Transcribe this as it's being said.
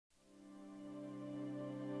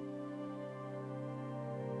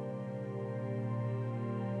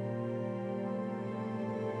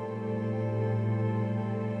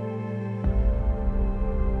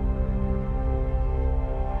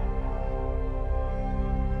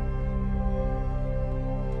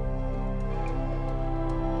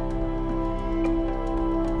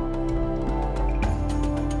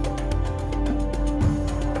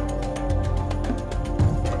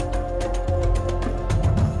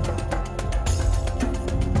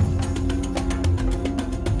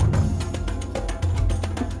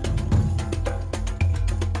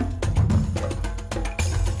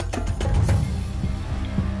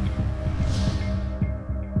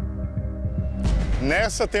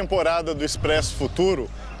Nessa temporada do Expresso Futuro,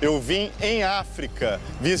 eu vim em África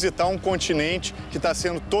visitar um continente que está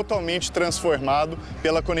sendo totalmente transformado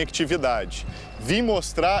pela conectividade. Vim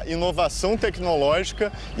mostrar inovação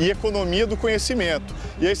tecnológica e economia do conhecimento.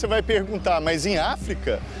 E aí você vai perguntar, mas em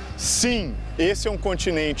África? Sim, esse é um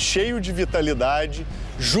continente cheio de vitalidade,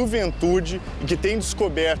 juventude e que tem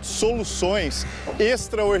descoberto soluções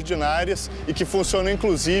extraordinárias e que funcionam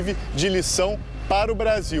inclusive de lição para o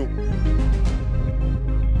Brasil.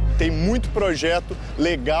 Tem muito projeto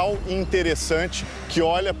legal e interessante que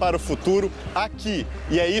olha para o futuro aqui.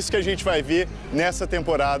 E é isso que a gente vai ver nessa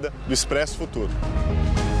temporada do Expresso Futuro.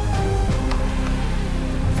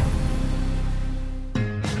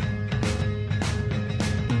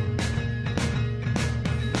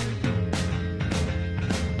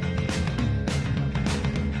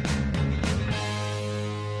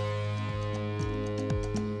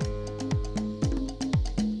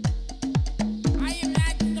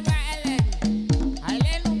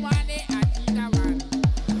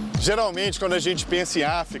 Geralmente, quando a gente pensa em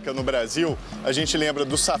África, no Brasil, a gente lembra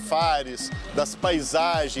dos safaris, das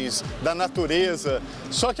paisagens, da natureza.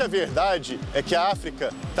 Só que a verdade é que a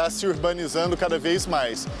África está se urbanizando cada vez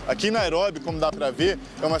mais. Aqui em Nairóbi, como dá para ver,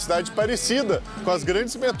 é uma cidade parecida com as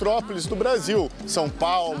grandes metrópoles do Brasil. São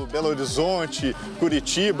Paulo, Belo Horizonte,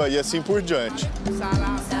 Curitiba e assim por diante.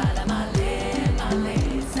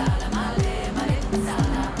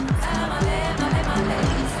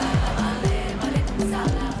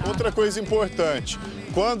 Outra coisa importante,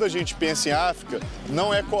 quando a gente pensa em África,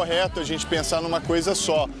 não é correto a gente pensar numa coisa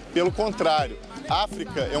só. Pelo contrário,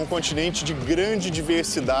 África é um continente de grande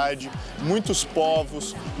diversidade, muitos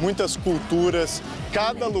povos, muitas culturas.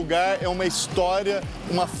 Cada lugar é uma história,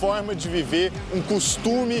 uma forma de viver, um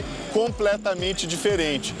costume completamente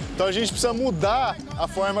diferente. Então a gente precisa mudar a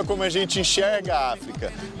forma como a gente enxerga a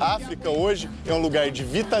África. A África hoje é um lugar de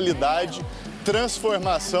vitalidade,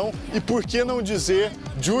 transformação e, por que não dizer,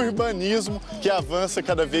 de urbanismo que avança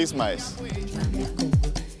cada vez mais.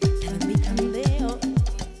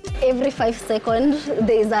 Every 5 seconds,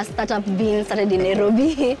 there is a startup being started in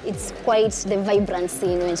Nairobi. It's quite the vibrant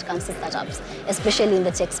scene when it comes to startups, especially in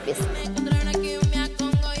the tech space.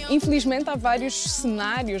 Infelizmente, há vários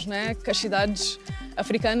cenários, né, que as cidades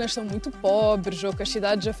africanas são muito pobres ou que as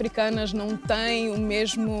cidades africanas não têm o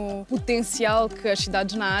mesmo potencial que as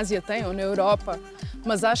cidades na Ásia têm ou na Europa.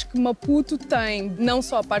 Mas acho que Maputo tem não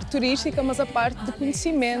só a parte turística, mas a parte de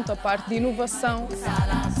conhecimento, a parte de inovação.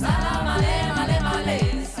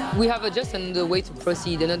 We have just another way to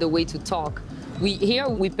proceed, another way to talk. Here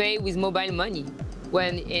we pay with mobile money,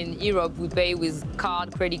 when in Europe we pay with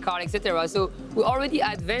card, credit card, etc. So we already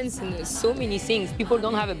advanced in so many things. People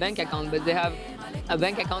don't have a bank account, but they have a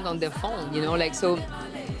bank account on their phone, you know, like so.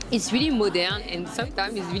 It's really modern and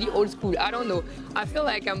sometimes it's really old school. I don't know. I feel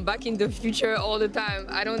like I'm back in the future all the time.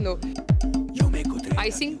 I don't know. I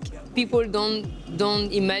think people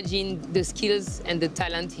don't imagine the skills and the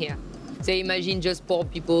talent here. They imagine just poor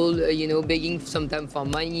people, you know, begging sometimes for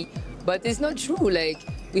money. But it's not true. Like,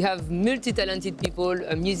 we have multi-talented people,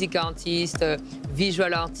 a music artist, a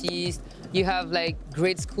visual artist. You have, like,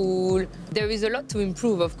 great school. There is a lot to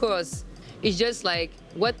improve, of course. It's just like,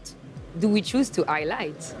 what do we choose to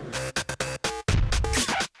highlight?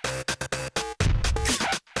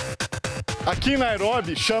 Aqui em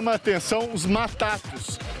Nairobi chama a atenção os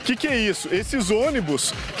matatus. O que é isso? Esses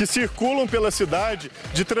ônibus que circulam pela cidade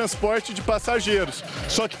de transporte de passageiros.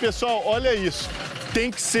 Só que, pessoal, olha isso. Tem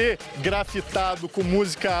que ser grafitado com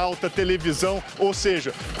música alta, televisão, ou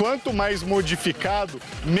seja, quanto mais modificado,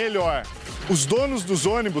 melhor. Os donos dos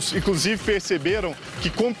ônibus, inclusive, perceberam que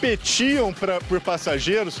competiam por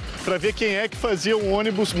passageiros para ver quem é que fazia um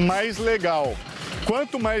ônibus mais legal.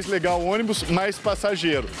 Quanto mais legal o ônibus, mais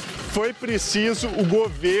passageiro. Foi preciso o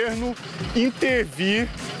governo intervir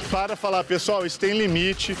para falar, pessoal, isso tem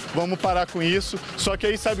limite, vamos parar com isso. Só que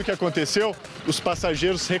aí sabe o que aconteceu? Os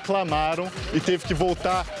passageiros reclamaram e teve que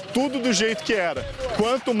voltar tudo do jeito que era.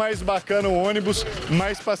 Quanto mais bacana o ônibus,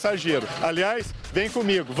 mais passageiro. Aliás, vem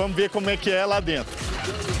comigo, vamos ver como é que é lá dentro.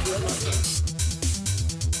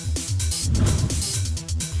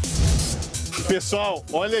 Pessoal,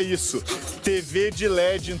 olha isso. TV de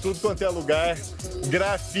LED em tudo quanto é lugar,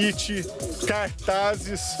 grafite,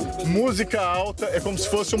 cartazes, música alta, é como se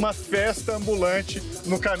fosse uma festa ambulante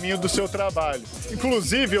no caminho do seu trabalho.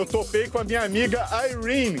 Inclusive, eu topei com a minha amiga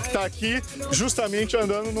Irene, que está aqui justamente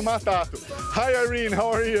andando no Matatu. Hi Irene,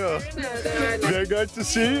 how are you? Very good to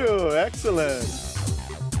see you, excellent.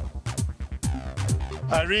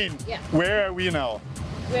 Irene, where are we now?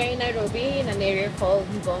 We're in Nairobi in an area called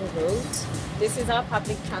Mudando. This is our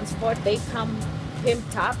public transport. They come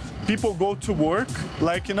pimped up. People go to work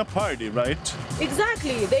like in a party, right?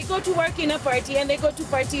 Exactly. They go to work in a party and they go to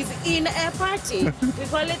parties in a party. We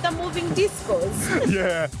call it the moving discos.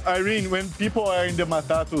 Yeah. Irene, when people are in the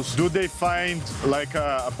Matatus, do they find like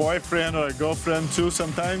a boyfriend or a girlfriend too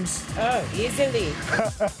sometimes? Oh, easily.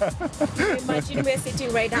 Imagine we're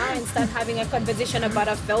sitting right now and start having a conversation about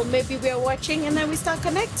a film maybe we're watching, and then we start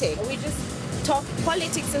connecting. We just talk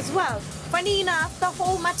politics as well. Funny enough, the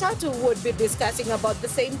whole Matatu would be discussing about the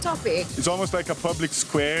same topic. It's almost like a public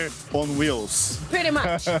square on wheels. Pretty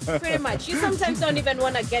much, pretty much. You sometimes don't even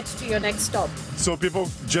want to get to your next stop. So people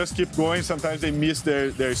just keep going, sometimes they miss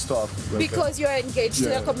their stop. Because you're engaged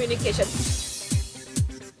in a communication.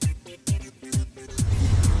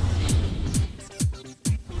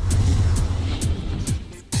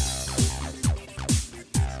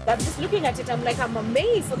 I'm just looking at it, I'm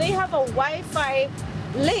amazed. So they have a Wi-Fi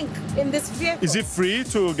link in this vehicle. Is it free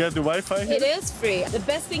to get the Wi-Fi here? It is free. The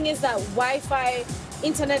best thing is that Wi-Fi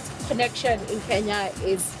internet connection in Kenya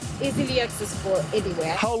is easily accessible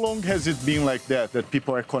anywhere. How long has it been like that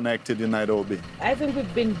people are connected in Nairobi? I think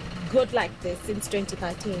we've been good like this since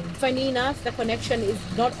 2013. Funny enough, the connection is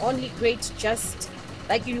not only great just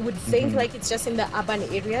like you would think, like it's just in the urban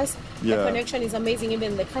areas. The connection is amazing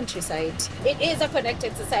even in the countryside. It is a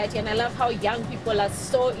connected society, and I love how young people are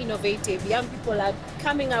so innovative. Young people are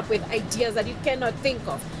coming up with ideas that you cannot think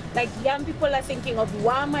of. Like young people are thinking of,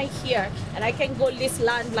 why am I here? And I can go lease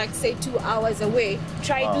land, like say 2 hours away,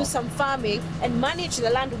 try do some farming and manage the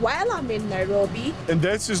land while I'm in Nairobi. And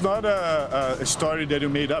this is not a story that you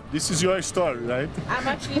made up. This is your story, right? I'm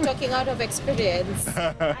actually talking out of experience.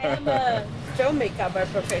 I am a filmmaker by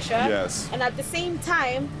profession. Yes. And at the same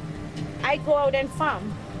time, I go out and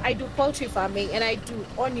farm. I do poultry farming and I do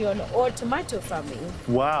onion or tomato farming.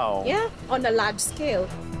 Wow. Yeah, on a large scale.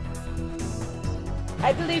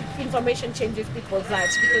 I believe information changes people's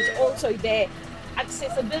lives because also the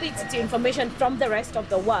accessibility to information from the rest of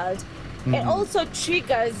the world, it also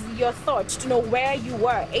triggers your thought to know where you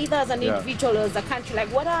were, either as an individual or as a country.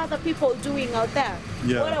 Like, what are other people doing out there?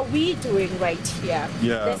 What are we doing right here?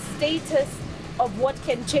 The status of what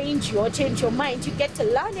can change you or change your mind, you get to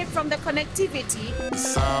learn it from the connectivity.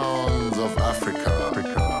 Sounds of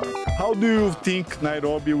Africa. How do you think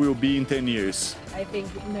Nairobi will be in 10 years? I think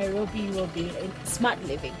Nairobi will be in smart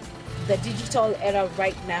living. The digital era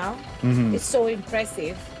right now is so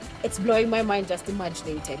impressive. It's blowing my mind just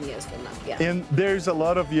imagining 10 years from now. Yeah. And there's a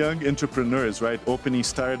lot of young entrepreneurs, right? Opening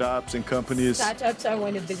startups and companies. Startups, I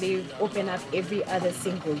want to believe, open up every other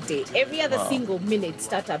single day. Every other single minute,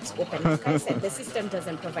 startups open. Like I said, the system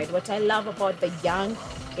doesn't provide. What I love about the young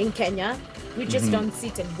in Kenya, we just don't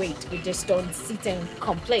sit and wait. We just don't sit and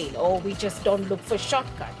complain, or we just don't look for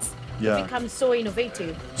shortcuts. We become so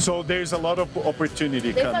innovative. So there's a lot of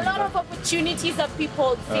opportunity coming. There's a lot of opportunities that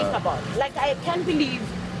people think about. Like, I can't believe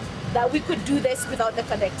that we could do this without the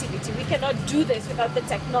connectivity. We cannot do this without the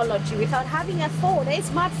technology, without having a phone, a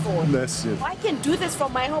smartphone. That's it. I can do this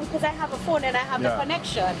from my home because I have a phone and I have the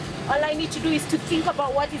connection. All I need to do is to think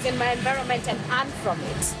about what is in my environment and earn from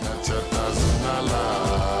it.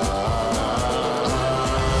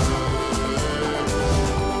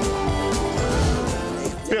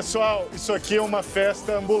 Pessoal, isso aqui é uma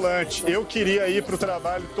festa ambulante. Eu queria ir para o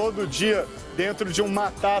trabalho todo dia dentro de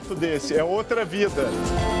Matatu desse. É outra vida.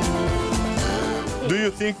 Do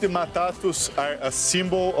you think the Matatus are a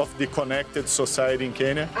symbol of the connected society in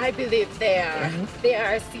Kenya? I believe they are. They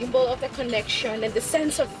are a symbol of the connection and the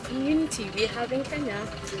sense of community we have in Kenya.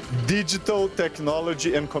 Digital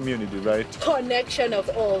technology and community, right? Connection of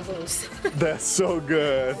all those. That's so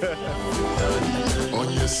good.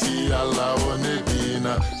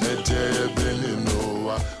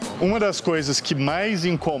 Uma das coisas que mais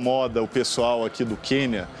incomoda o pessoal aqui do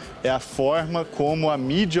Quênia é a forma como a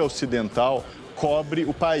mídia ocidental cobre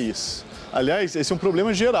o país. Aliás, esse é um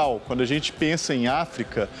problema geral. Quando a gente pensa em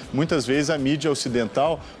África, muitas vezes a mídia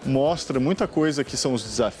ocidental mostra muita coisa que são os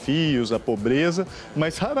desafios, a pobreza,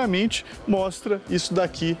 mas raramente mostra isso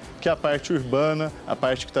daqui, que é a parte urbana, a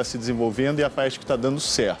parte que está se desenvolvendo e a parte que está dando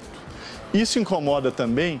certo. Isso incomoda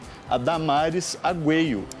também a Damares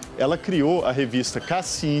Agüeyo. Ela criou a revista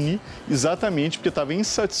Cassini exatamente porque estava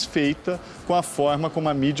insatisfeita com a forma como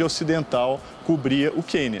a mídia ocidental cobria o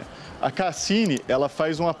Quênia. A Cassini, ela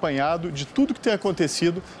faz um apanhado de tudo que tem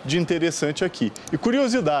acontecido de interessante aqui. E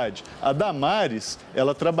curiosidade, a Damares,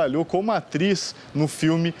 ela trabalhou como atriz no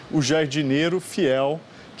filme O Jardineiro Fiel,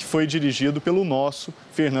 que foi dirigido pelo nosso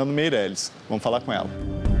Fernando Meirelles. Vamos falar com ela.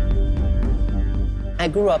 I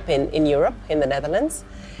grew up in Europe, in the Netherlands.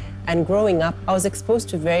 And growing up, I was exposed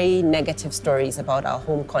to very negative stories about our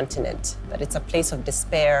home continent, that it's a place of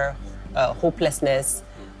despair, hopelessness,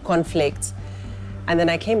 conflict. And then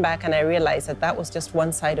I came back and I realized that that was just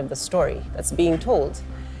one side of the story that's being told.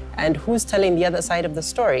 And who's telling the other side of the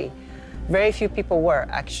story? Very few people were,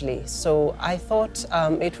 actually. So I thought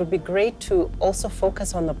it would be great to also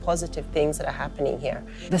focus on the positive things that are happening here.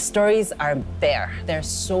 The stories are there. There's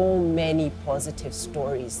so many positive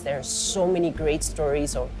stories. There's so many great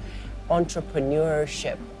stories of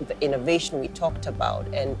entrepreneurship, the innovation we talked about,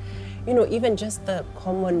 and even just the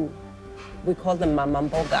common, we call them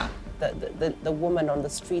mamamboga, the woman on the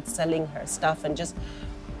street selling her stuff and just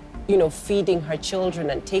feeding her children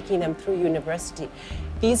and taking them through university.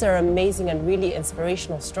 These are amazing and really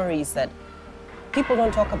inspirational stories that people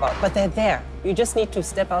don't talk about, but they're there. You just need to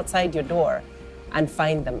step outside your door and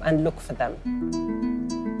find them and look for them.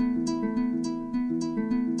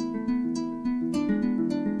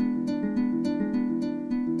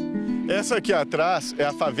 Essa aqui atrás é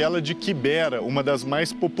a favela de Kibera, uma das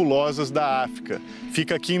mais populosas da África.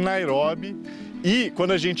 Fica aqui em Nairóbi. E quando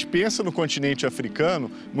a gente pensa no continente africano,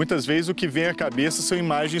 muitas vezes o que vem à cabeça são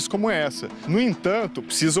imagens como essa. No entanto,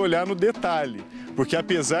 precisa olhar no detalhe, porque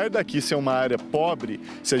apesar daqui ser uma área pobre,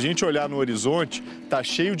 se a gente olhar no horizonte, tá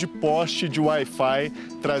cheio de poste de Wi-Fi,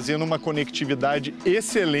 trazendo uma conectividade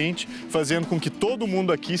excelente, fazendo com que todo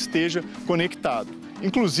mundo aqui esteja conectado.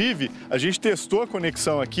 Inclusive, a gente testou a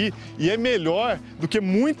conexão aqui e é melhor do que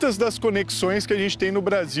muitas das conexões que a gente tem no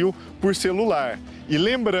Brasil por celular. E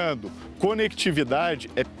lembrando, conectividade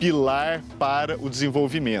é pilar para o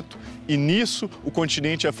desenvolvimento. E nisso, o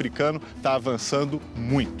continente africano está avançando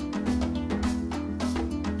muito.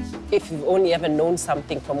 If you've only ever known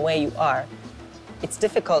something from where you are, it's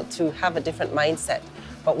difficult to have a different mindset.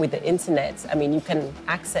 But with the internet, I mean, you can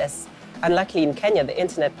access. And luckily in Kenya, the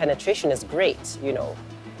internet penetration is great,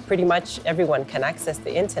 Pretty much everyone can access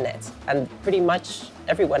the internet and pretty much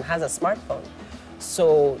everyone has a smartphone.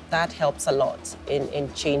 So that helps a lot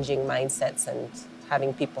in changing mindsets and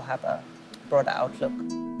having people have a broader outlook.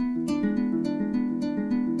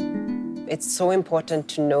 It's so important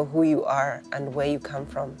to know who you are and where you come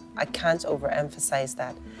from. I can't overemphasize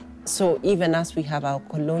that. So even as we have our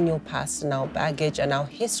colonial past and our baggage and our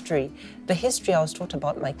history, the history I was taught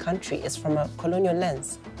about my country is from a colonial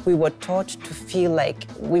lens. We were taught to feel like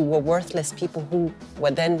we were worthless people who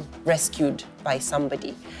were then rescued by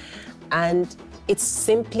somebody. And it's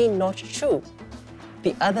simply not true.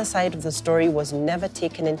 The other side of the story was never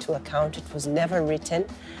taken into account. It was never written.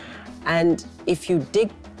 And if you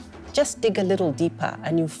just dig a little deeper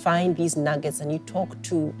and you find these nuggets and you talk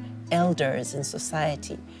to elders in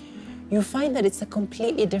society, you find that it's a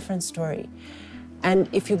completely different story. And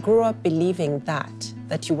if you grow up believing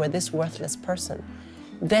that you were this worthless person,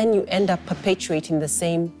 then you end up perpetuating the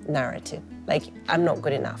same narrative. Like, I'm not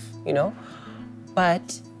good enough,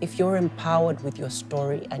 But if you're empowered with your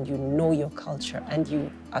story and you know your culture and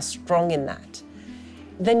you are strong in that,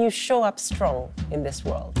 then you show up strong in this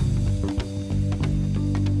world.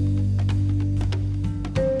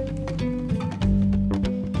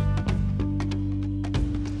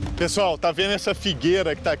 Pessoal, tá vendo essa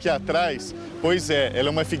figueira que está aqui atrás? Pois é, ela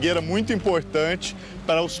é uma figueira muito importante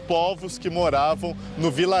para os povos que moravam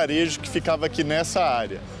no vilarejo que ficava aqui nessa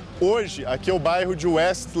área. Hoje, aqui é o bairro de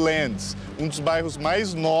Westlands, um dos bairros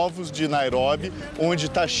mais novos de Nairobi, onde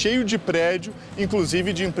está cheio de prédio,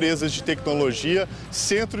 inclusive de empresas de tecnologia,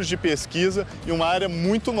 centros de pesquisa e uma área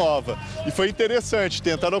muito nova. E foi interessante,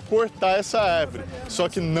 tentaram cortar essa árvore, só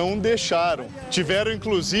que não deixaram. Tiveram,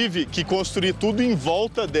 inclusive, que construir tudo em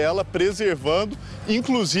volta dela, preservando,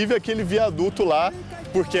 inclusive aquele viaduto lá,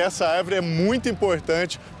 porque essa árvore é muito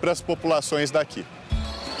importante para as populações daqui.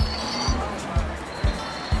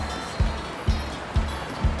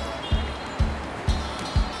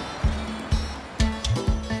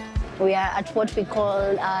 We are at what we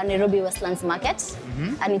call Nairobi Westlands Market,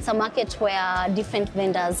 and it's a market where different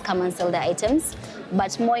vendors come and sell their items.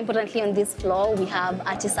 But more importantly, on this floor, we have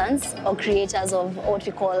artisans or creators of what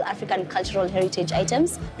we call African cultural heritage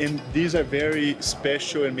items. And these are very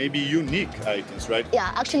special and maybe unique items, right?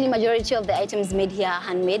 Yeah, actually, majority of the items made here are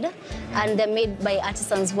handmade, and they're made by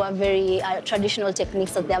artisans who have very traditional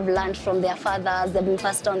techniques that they have learned from their fathers. They've been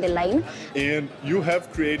passed down the line. And you have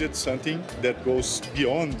created something that goes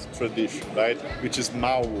beyond tradition, right? Which is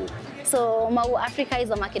Mau. So Mau Africa is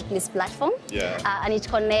a marketplace platform, and it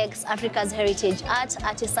connects Africa's heritage art,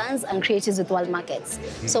 artisans, and creatives with world markets.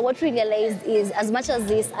 So what we realized is, as much as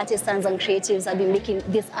these artisans and creatives have been making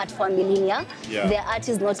this art for millennia, their art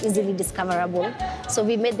is not easily discoverable. So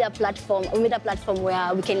we made a platform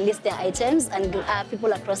where we can list their items and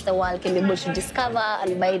people across the world can be able to discover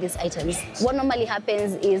and buy these items. What normally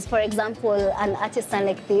happens is, for example, an artisan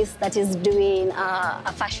like this that is doing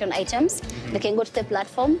a fashion items, they can go to the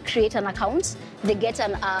platform, create an account, they get a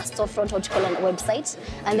storefront, what you call a website,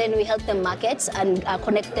 and then we help them market and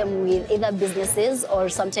connect them with either businesses or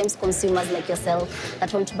sometimes consumers like yourself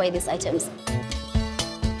that want to buy these items.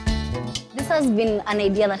 This has been an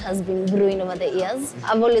idea that has been brewing over the years.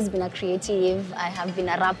 I've always been a creative. I have been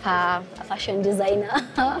a rapper, a fashion designer,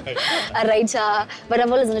 a writer, but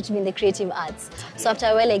I've always wanted to be in the creative arts. So after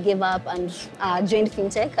a while, I gave up and joined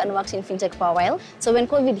fintech and worked in fintech for a while. So when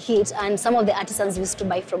COVID hit and some of the artisans we used to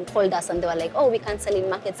buy from called us and they were like, oh, we can't sell in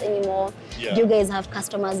markets anymore. Yeah. You guys have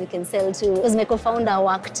customers you can sell to. Because my co-founder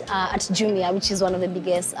worked at Jumia, which is one of the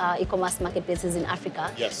biggest e-commerce marketplaces in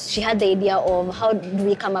Africa. Yes. She had the idea of how do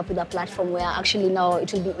we come up with a platform where actually now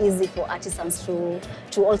it will be easy for artisans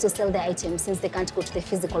to also sell their items since they can't go to the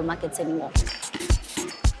physical markets anymore.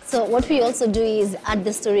 So what we also do is add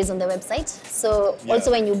the stories on the website. So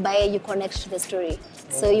also when you buy, you connect to the story.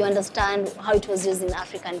 So you understand how it was used in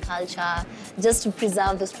African culture, just to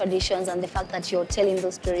preserve those traditions, and the fact that you're telling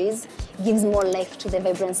those stories gives more life to the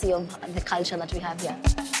vibrancy of the culture that we have here.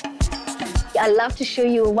 I'd love to show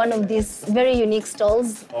you one of these very unique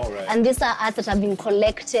stalls. All right. And these are arts that have been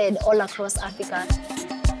collected all across Africa.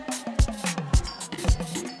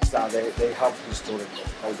 So they have historical,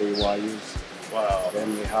 how they were used. Wow.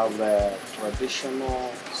 Then we have the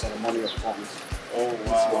traditional ceremonial forms. Oh, These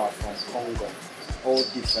wow. were from Congo. All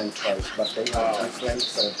different tribes, but they have different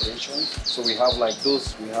celebrations. So we have like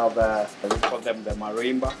those, we have, we call them the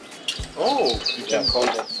marimba. Oh, You can call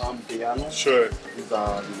them some piano. Sure. These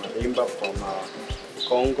are the marimba from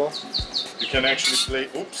Congo. You can actually play.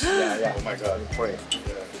 Oops. Yeah. Oh my God. Pray.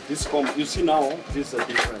 Yeah. This comb, you see now, this is a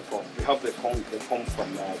different comb. We have the comb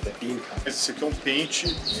from the Dinka. Esse aqui é um pente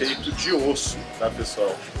feito de osso, tá,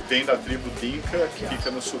 pessoal? Vem da tribo Dinka, que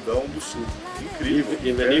fica no Sudão do Sul. Incrível.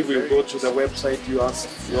 Even if you go to the website, you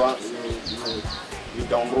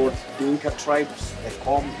download Dinka tribes, the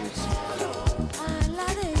comb is.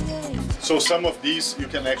 So some of these you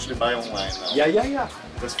can actually buy online now. Yeah.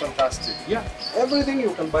 That's fantastic. Yeah, everything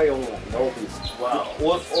you can buy online, all this. Wow.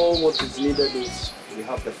 All what is needed is, we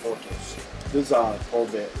have the photos. These are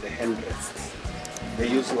called the handrests. They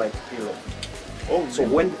use like pillow. Oh, So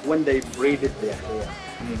when they braided their hair,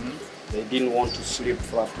 they didn't want to sleep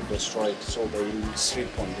flat to destroy it, so they sleep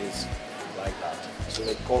on this like that. So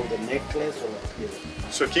they call the necklace or a pillow.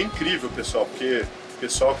 Isso aqui é incrível, pessoal, porque o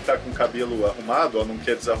pessoal que está com o cabelo arrumado ou não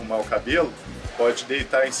quer desarrumar o cabelo, pode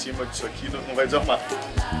deitar em cima disso aqui e não vai desarrumar.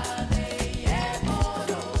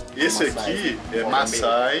 Esse aqui é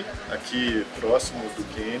Maasai, aqui próximo do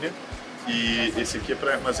Quênia, e esse aqui é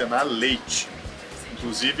para armazenar leite.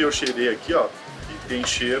 Inclusive eu cheirei aqui, ó, e tem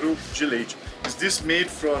cheiro de leite. Is this made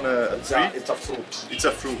from a tree? It's a fruit. It's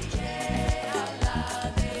a fruit.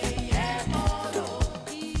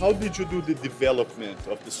 How did you do the development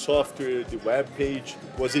of the software, the web page?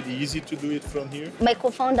 Was it easy to do it from here? My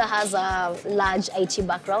co-founder has a large IT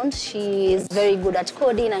background. She is very good at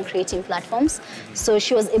coding and creating platforms. So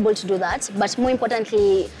she was able to do that. But more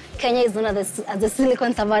importantly, Kenya is known as the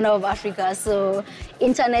Silicon Savannah of Africa. So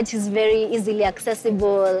internet is very easily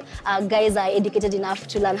accessible. Guys are educated enough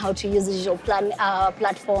to learn how to use digital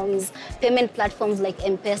platforms. Payment platforms like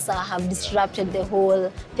M-Pesa have disrupted the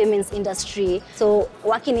whole payments industry. So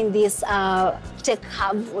working in this tech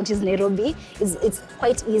hub, which is Nairobi, it's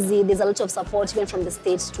quite easy. There's a lot of support even from the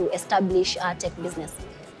States to establish tech business.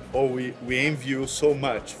 Oh, we envy you so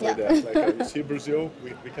much for that. Like, you see Brazil,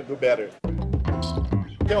 we can do better.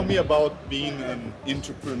 Tell me about being an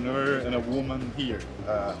entrepreneur and a woman here.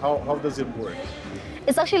 How does it work?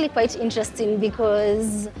 It's actually quite interesting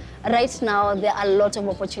because right now there are a lot of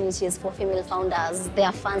opportunities for female founders. There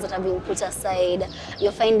are funds that are being put aside.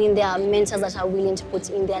 You're finding there are mentors that are willing to put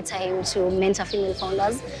in their time to mentor female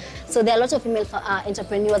founders. So there are a lot of female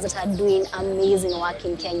entrepreneurs that are doing amazing work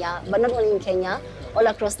in Kenya, but not only in Kenya, all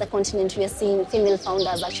across the continent we are seeing female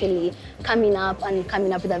founders actually coming up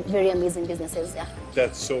with very amazing businesses. Yeah.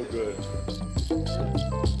 That's so good.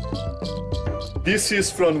 This is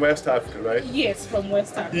from West Africa, right? Yes, from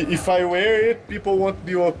West Africa. If I wear it, people won't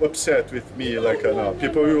be upset with me. Like, no,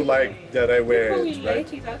 people will like that I wear People it, will right?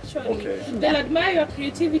 like it actually. Okay. They'll admire your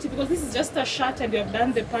creativity because this is just a shirt and you have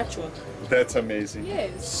done the patchwork. That's amazing.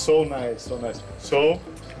 Yes. So nice, so nice. So,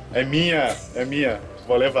 é minha.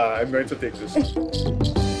 Vou levar. I'm going to take this.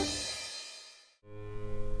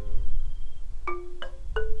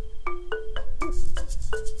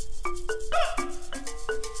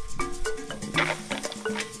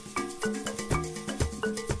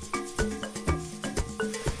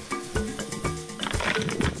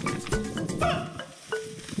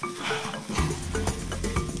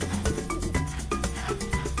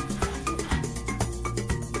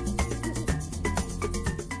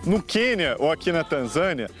 No Quênia ou aqui na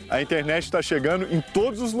Tanzânia, a internet está chegando em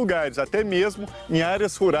todos os lugares, até mesmo em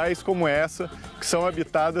áreas rurais como essa, que são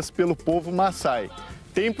habitadas pelo povo Maasai.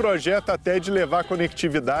 Tem projeto até de levar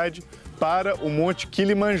conectividade para o Monte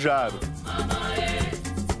Kilimanjaro.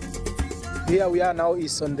 Here we are now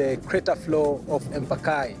is on the crater floor of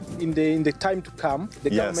Mpakai. In the time to come, the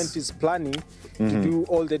government is planning to do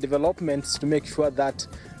all the developments to make sure that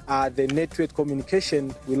the network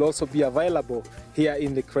communication will also be available here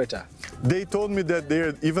in the crater. They told me that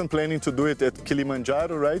they're even planning to do it at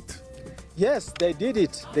Kilimanjaro, right? Yes, they did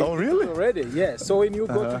it. They oh, really? Did it already, yes. So when you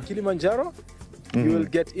go to Kilimanjaro, you will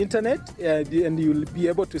get internet and you will be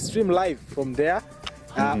able to stream live from there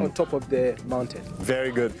on top of the mountain.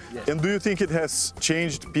 Very good. Yes. And do you think it has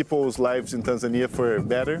changed people's lives in Tanzania for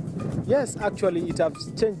better? Yes, actually it has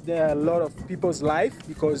changed a lot of people's life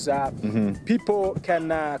because people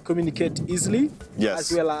can communicate easily,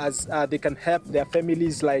 as well as they can help their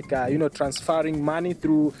families, like transferring money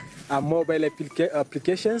through mobile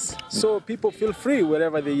applications. So people feel free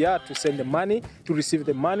wherever they are to send the money, to receive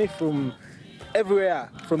the money from everywhere,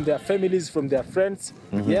 from their families, from their friends.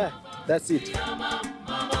 Yeah, that's it.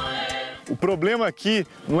 O problema aqui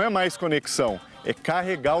não é mais conexão, é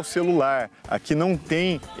carregar o celular. Aqui não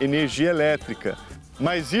tem energia elétrica.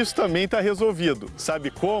 Mas isso também está resolvido. Sabe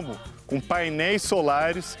como? Com painéis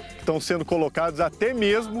solares que estão sendo colocados até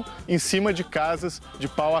mesmo em cima de casas de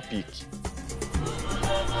pau a pique.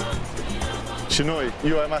 Chinoi,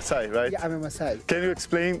 you are Maasai, right? Yeah, I'm a Maasai. Can you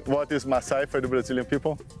explain what is Maasai for the Brazilian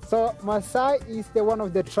people? So Maasai is one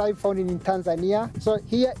of the tribe found in Tanzania. So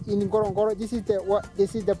here in Ngorongoro, this is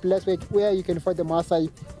the place where you can find the Maasai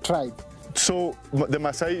tribe. So the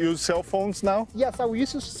Maasai use cell phones now? Yes, so we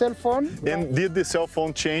use a cell phone. And did the cell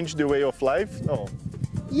phone change the way of life? No.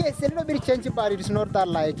 Yes, a little bit changing, but it's not that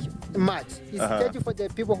like much. It's changing for the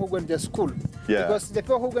people who go to school. Yeah. Because the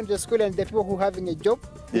people who go to school and the people who having a job,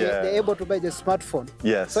 they're able to buy the smartphone.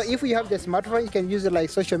 Yes. So if you have the smartphone, you can use it like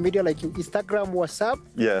social media, like Instagram, WhatsApp.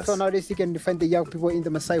 Yes. So nowadays you can find the young people in the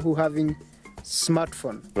Maasai who having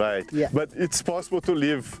smartphone. Right. Yeah. But it's possible to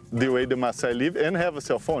live the way the Maasai live and have a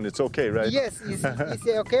cell phone. It's okay, right? Yes, it's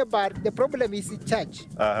okay, but the problem is charge.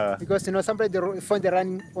 Because sometimes the phone they're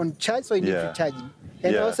running on charge, so you need to charge it.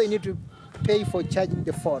 And also you need to pay for charging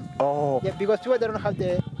the phone. Oh. Yeah, because people there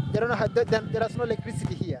is no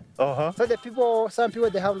electricity here. So some people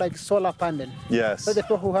they have like solar panel. Yes. So the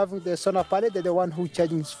people who have the solar panel, they're the one who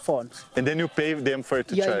charging phones. And then you pay them for it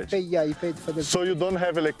to charge. You pay for them. So you don't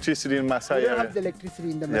have electricity in Maasai area? You don't have the electricity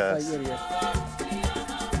in the Maasai area.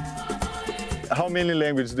 How many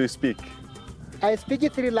languages do you speak? I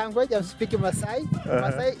speak 3 languages. I'm speaking Maasai.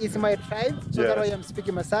 Maasai is my tribe, so that's why I'm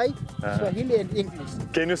speaking Maasai, Swahili, and English.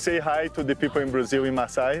 Can you say hi to the people in Brazil in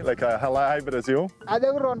Maasai? Like, hi, Brazil?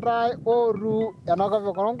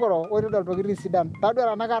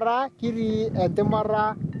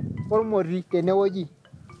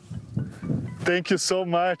 Thank you so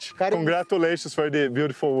much. Congratulations for the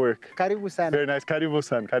beautiful work. Karibu-san. Very nice.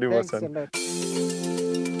 Karibu-san. Karibu-san. Thanks a lot.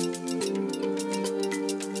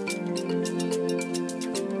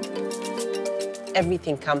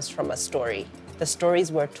 Everything comes from a story. The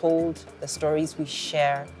stories we're told, the stories we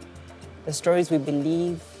share, the stories we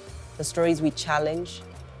believe, the stories we challenge.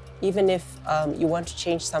 Even if you want to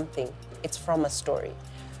change something, it's from a story.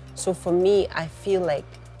 So for me, I feel like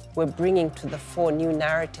we're bringing to the fore new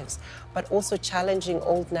narratives, but also challenging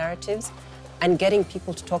old narratives and getting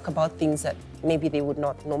people to talk about things that maybe they would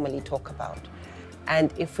not normally talk about.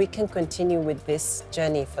 And if we can continue with this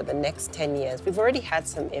journey for the next 10 years, we've already had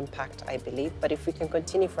some impact, I believe, but if we can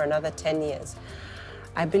continue for another 10 years,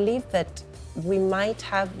 I believe that we might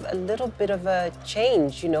have a little bit of a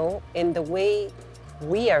change, in the way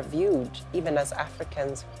we are viewed, even as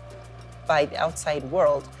Africans, by the outside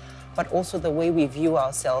world, but also the way we view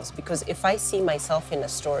ourselves. Because if I see myself in a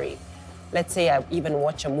story, let's say I even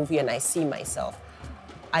watch a movie and I see myself,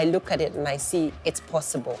 I look at it and I see it's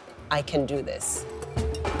possible. I can do this.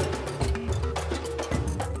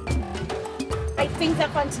 I think the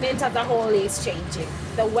continent as a whole is changing.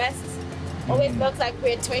 The West always looks like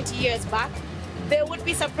we're 20 years back. They would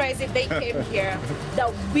be surprised if they came here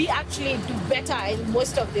that we actually do better in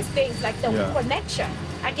most of these things, like the connection.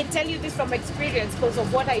 I can tell you this from experience because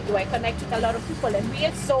of what I do. I connect with a lot of people and we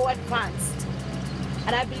are so advanced.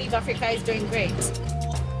 And I believe Africa is doing great.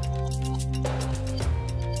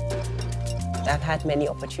 I've had many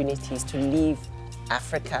opportunities to leave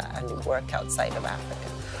Africa and work outside of Africa.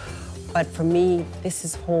 But for me, this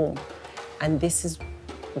is home. And this is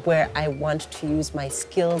where I want to use my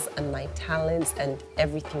skills and my talents and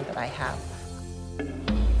everything that I have.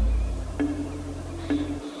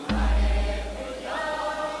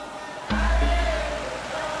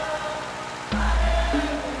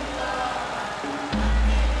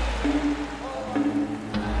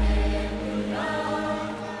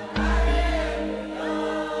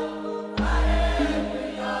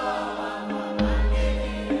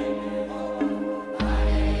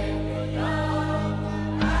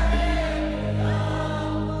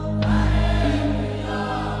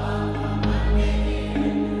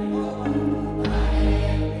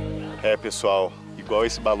 pessoal, igual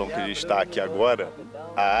esse balão que a gente está aqui agora,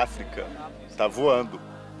 a África está voando.